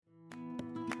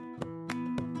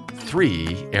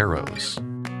3 arrows.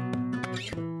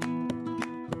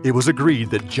 It was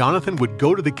agreed that Jonathan would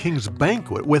go to the king's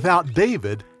banquet without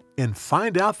David and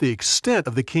find out the extent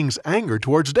of the king's anger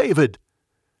towards David.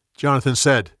 Jonathan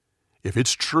said, "If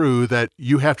it's true that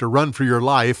you have to run for your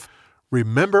life,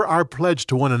 remember our pledge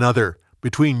to one another,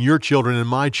 between your children and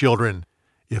my children.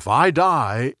 If I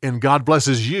die and God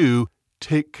blesses you,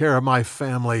 take care of my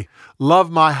family. Love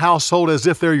my household as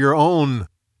if they're your own."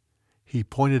 He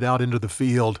pointed out into the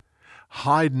field.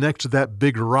 "Hide next to that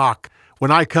big rock.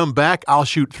 When I come back, I'll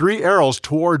shoot 3 arrows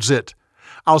towards it.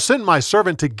 I'll send my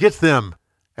servant to get them.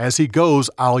 As he goes,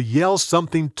 I'll yell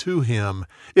something to him.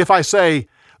 If I say,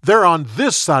 'They're on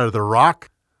this side of the rock,'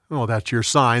 well, that's your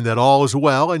sign that all is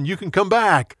well and you can come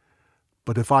back.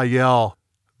 But if I yell,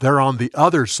 'They're on the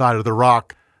other side of the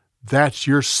rock,' that's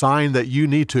your sign that you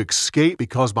need to escape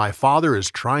because my father is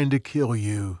trying to kill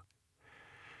you."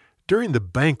 During the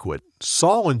banquet,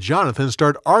 Saul and Jonathan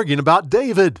started arguing about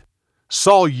David.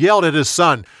 Saul yelled at his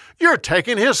son, "You're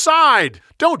taking his side!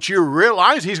 Don't you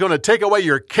realize he's going to take away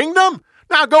your kingdom?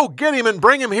 Now go get him and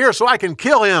bring him here so I can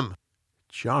kill him."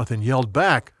 Jonathan yelled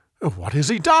back, "What has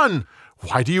he done?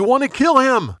 Why do you want to kill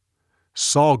him?"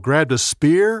 Saul grabbed a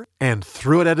spear and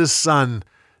threw it at his son.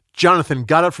 Jonathan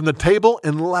got up from the table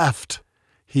and left.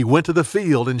 He went to the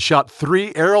field and shot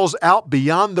 3 arrows out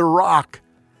beyond the rock.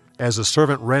 As the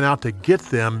servant ran out to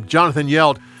get them, Jonathan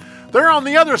yelled, "They're on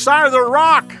the other side of the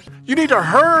rock! You need to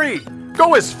hurry!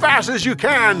 Go as fast as you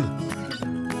can!"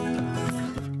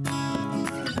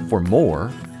 For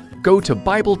more, go to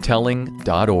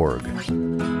BibleTelling.org.